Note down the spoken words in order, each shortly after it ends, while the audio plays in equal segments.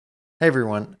Hey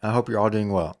everyone, I hope you're all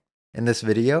doing well. In this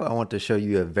video, I want to show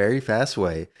you a very fast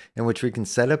way in which we can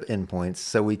set up endpoints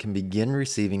so we can begin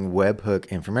receiving webhook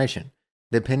information.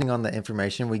 Depending on the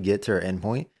information we get to our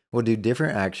endpoint, we'll do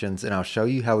different actions and I'll show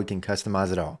you how we can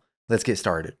customize it all. Let's get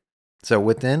started. So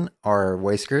within our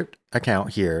WayScript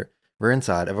account here, we're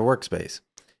inside of a workspace.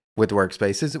 With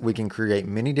workspaces, we can create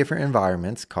many different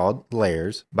environments called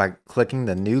layers by clicking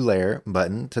the new layer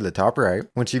button to the top right.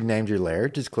 Once you've named your layer,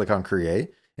 just click on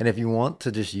create. And if you want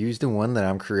to just use the one that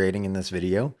I'm creating in this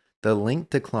video, the link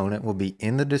to clone it will be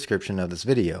in the description of this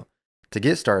video. To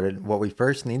get started, what we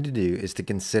first need to do is to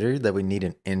consider that we need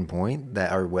an endpoint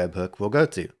that our webhook will go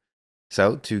to.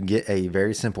 So to get a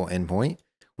very simple endpoint,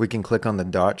 we can click on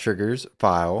the .triggers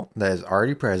file that is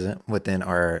already present within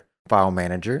our file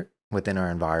manager within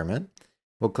our environment.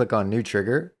 We'll click on new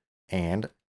trigger and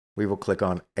we will click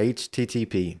on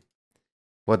HTTP.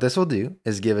 What this will do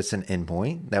is give us an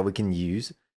endpoint that we can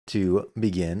use to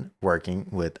begin working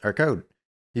with our code.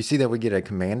 You see that we get a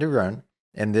command to run,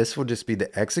 and this will just be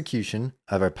the execution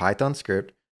of a Python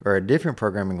script or a different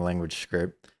programming language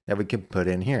script that we can put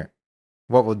in here.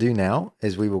 What we'll do now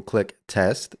is we will click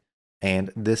test,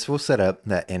 and this will set up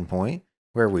that endpoint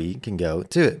where we can go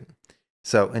to it.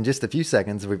 So in just a few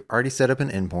seconds, we've already set up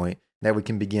an endpoint that we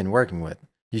can begin working with.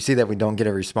 You see that we don't get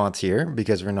a response here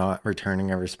because we're not returning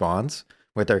a response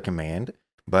with our command,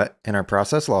 but in our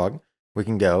process log, we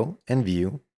can go and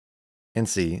view and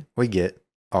see we get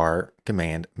our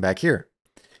command back here.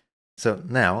 So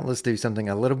now let's do something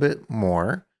a little bit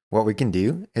more. What we can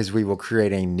do is we will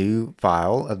create a new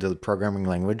file of the programming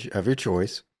language of your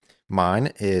choice.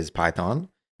 Mine is Python,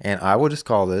 and I will just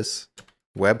call this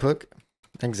webhook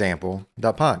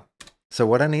example.py. So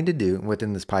what I need to do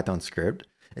within this Python script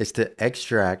is to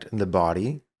extract the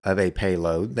body of a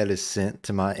payload that is sent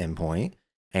to my endpoint.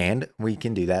 And we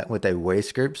can do that with a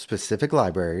WayScript specific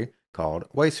library called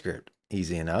WayScript.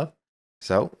 Easy enough.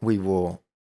 So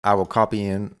I will copy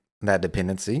in that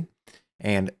dependency.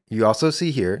 And you also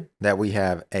see here that we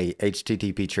have a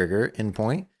HTTP trigger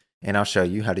endpoint, and I'll show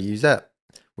you how to use that.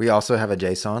 We also have a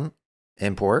JSON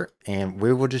import, and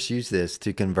we will just use this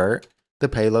to convert the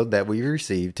payload that we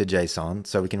received to JSON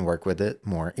so we can work with it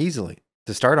more easily.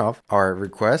 To start off, our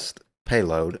request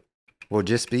payload will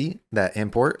just be that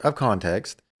import of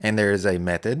context, and there is a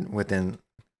method within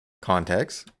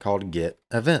context called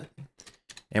getEvent.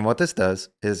 And what this does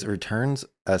is returns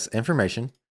us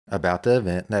information about the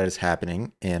event that is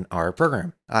happening in our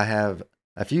program. I have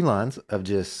a few lines of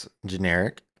just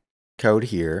generic code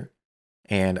here,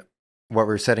 and what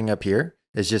we're setting up here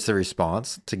is just a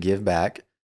response to give back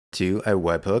to a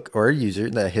webhook or a user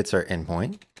that hits our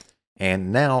endpoint.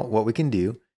 And now what we can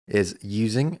do is,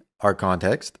 using our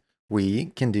context, we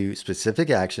can do specific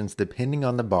actions depending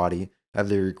on the body of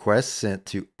the request sent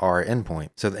to our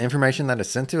endpoint. So the information that is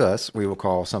sent to us, we will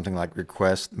call something like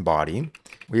request body.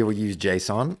 We will use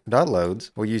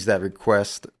json.loads. We'll use that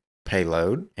request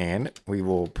payload, and we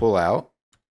will pull out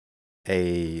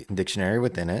a dictionary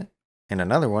within it and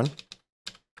another one,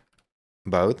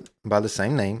 both by the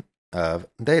same name of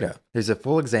data. There's a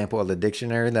full example of the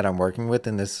dictionary that I'm working with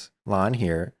in this line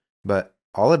here, but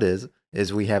all it is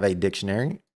we have a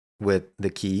dictionary with the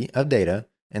key of data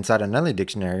inside another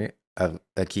dictionary of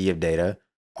a key of data,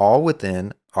 all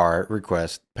within our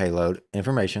request payload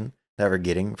information that we're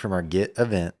getting from our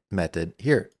getEvent method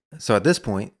here. So at this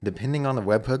point, depending on the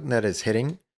webhook that is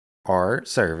hitting our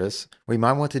service, we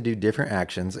might want to do different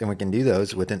actions, and we can do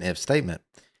those with an if statement.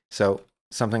 So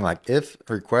something like if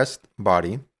request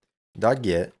body dot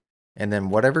get, and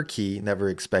then whatever key that we're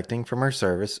expecting from our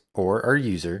service or our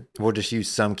user, we'll just use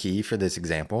some key for this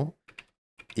example,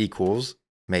 equals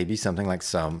maybe something like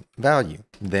some value.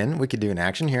 Then we could do an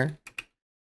action here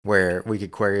where we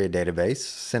could query a database,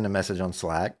 send a message on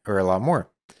Slack, or a lot more.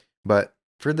 But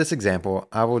for this example,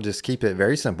 I will just keep it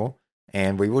very simple,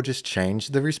 and we will just change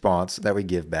the response that we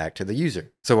give back to the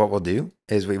user. So what we'll do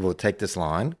is we will take this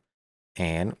line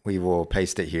and we will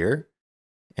paste it here.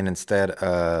 And instead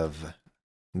of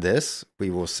this, we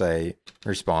will say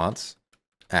response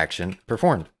action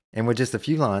performed. And with just a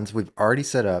few lines, we've already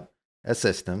set up a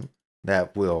system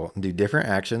that will do different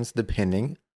actions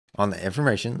depending on the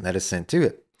information that is sent to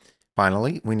it.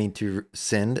 Finally, we need to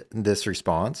send this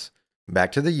response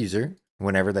back to the user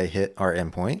whenever they hit our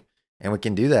endpoint. And we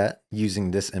can do that using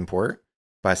this import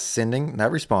by sending that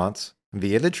response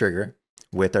via the trigger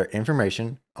with our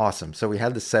information. Awesome. So we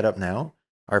have this set up now.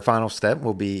 Our final step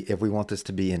will be if we want this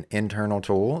to be an internal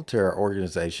tool to our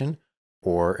organization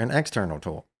or an external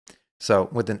tool. So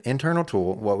with an internal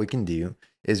tool, what we can do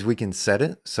is we can set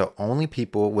it so only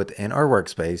people within our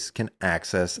workspace can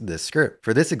access this script.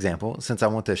 For this example, since I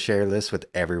want to share this with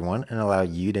everyone and allow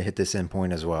you to hit this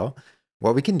endpoint as well,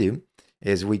 what we can do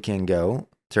is we can go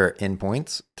to our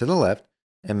endpoints to the left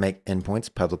and make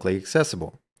endpoints publicly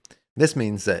accessible. This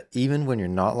means that even when you're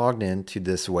not logged into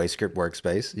this WayScript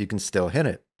workspace, you can still hit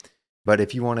it. But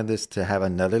if you wanted this to have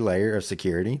another layer of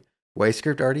security,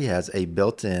 WayScript already has a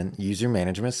built-in user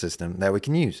management system that we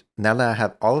can use. Now that I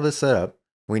have all of this set up,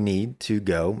 we need to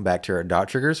go back to our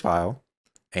 .triggers file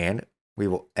and we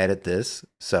will edit this.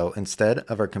 So instead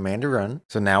of our command to run,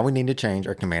 so now we need to change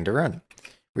our command to run.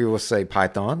 We will say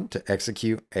Python to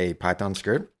execute a Python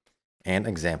script and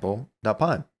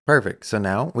example.py. Perfect. So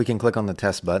now we can click on the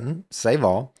test button, save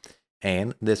all,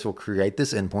 and this will create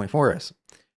this endpoint for us.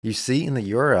 You see in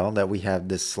the URL that we have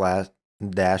this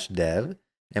 /dev,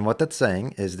 and what that's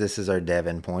saying is this is our dev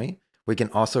endpoint. We can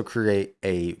also create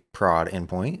a prod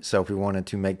endpoint. So if we wanted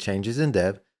to make changes in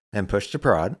dev and push to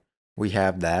prod, we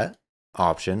have that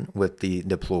option with the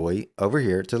deploy over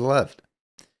here to the left.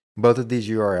 Both of these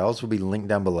URLs will be linked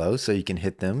down below so you can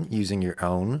hit them using your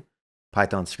own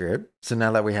Python script. So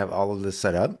now that we have all of this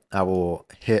set up, I will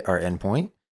hit our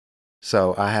endpoint.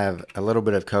 So I have a little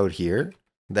bit of code here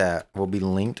that will be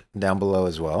linked down below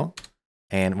as well.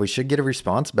 And we should get a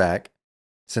response back.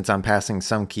 Since I'm passing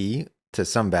some key to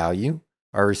some value,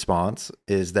 our response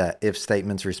is that if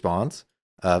statement's response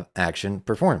of action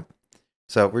performed.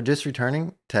 So we're just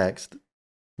returning text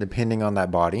depending on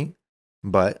that body,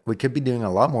 but we could be doing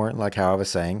a lot more like how I was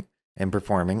saying and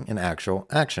performing an actual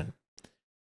action.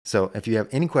 So if you have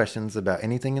any questions about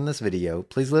anything in this video,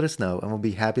 please let us know and we'll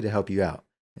be happy to help you out.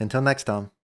 Until next time.